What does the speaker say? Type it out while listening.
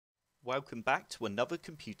welcome back to another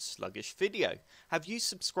Computer Sluggish video. Have you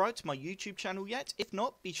subscribed to my YouTube channel yet? If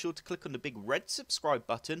not, be sure to click on the big red subscribe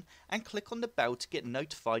button and click on the bell to get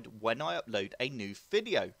notified when I upload a new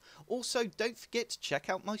video. Also, don't forget to check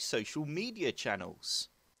out my social media channels.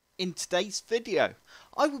 In today's video,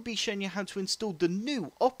 I will be showing you how to install the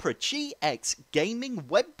new Opera GX gaming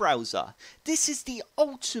web browser. This is the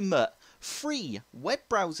ultimate free web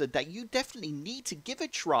browser that you definitely need to give a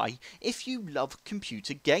try if you love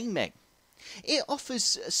computer gaming. It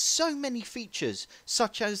offers so many features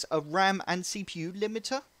such as a RAM and CPU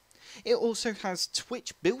limiter. It also has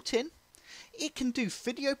Twitch built in. It can do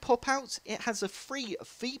video pop-outs, it has a free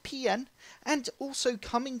VPN, and also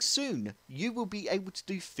coming soon, you will be able to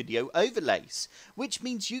do video overlays, which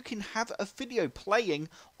means you can have a video playing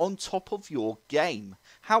on top of your game.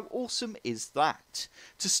 How awesome is that?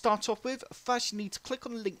 To start off with, first you need to click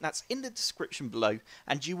on the link that's in the description below,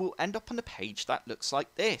 and you will end up on a page that looks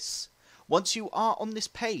like this. Once you are on this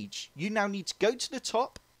page, you now need to go to the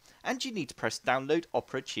top, and you need to press download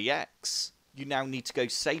Opera GX. You now need to go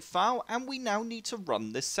save file, and we now need to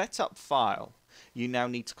run the setup file. You now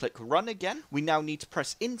need to click run again. We now need to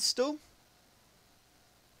press install.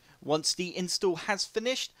 Once the install has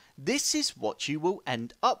finished, this is what you will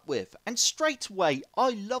end up with. And straight away,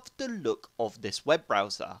 I love the look of this web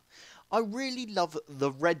browser. I really love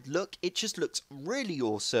the red look. It just looks really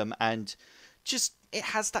awesome, and just it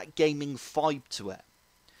has that gaming vibe to it.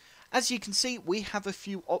 As you can see, we have a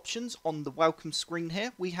few options on the welcome screen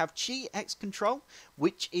here. We have GX Control,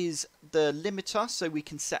 which is the limiter, so we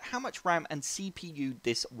can set how much RAM and CPU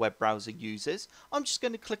this web browser uses. I'm just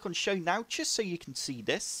going to click on Show Now, just so you can see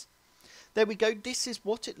this. There we go, this is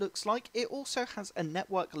what it looks like. It also has a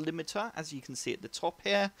network limiter, as you can see at the top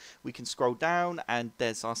here. We can scroll down, and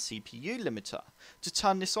there's our CPU limiter. To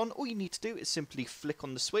turn this on, all you need to do is simply flick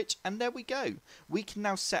on the switch, and there we go. We can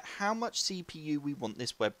now set how much CPU we want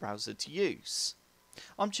this web browser to use.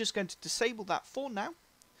 I'm just going to disable that for now.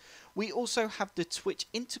 We also have the Twitch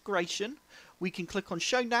integration. We can click on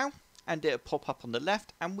Show Now, and it'll pop up on the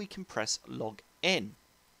left, and we can press Log In.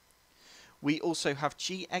 We also have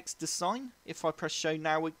GX Design. If I press Show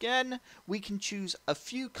Now again, we can choose a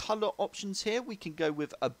few colour options here. We can go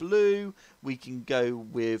with a blue, we can go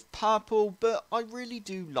with purple, but I really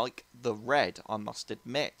do like the red, I must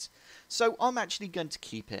admit. So I'm actually going to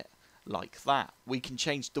keep it like that. We can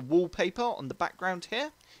change the wallpaper on the background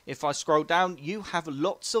here. If I scroll down, you have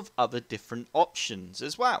lots of other different options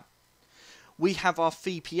as well. We have our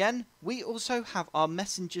VPN. We also have our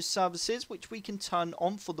messenger services, which we can turn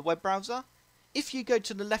on for the web browser. If you go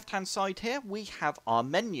to the left hand side here, we have our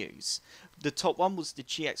menus. The top one was the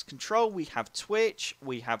GX Control. We have Twitch,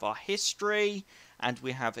 we have our history, and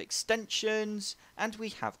we have extensions, and we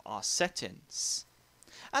have our settings.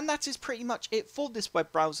 And that is pretty much it for this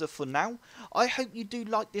web browser for now. I hope you do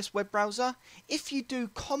like this web browser. If you do,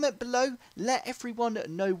 comment below. Let everyone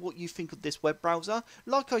know what you think of this web browser.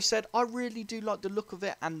 Like I said, I really do like the look of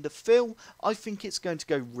it and the feel. I think it's going to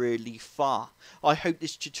go really far. I hope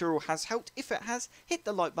this tutorial has helped. If it has, hit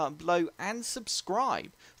the like button below and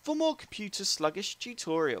subscribe for more Computer Sluggish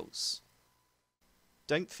tutorials.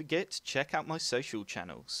 Don't forget to check out my social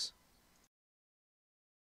channels.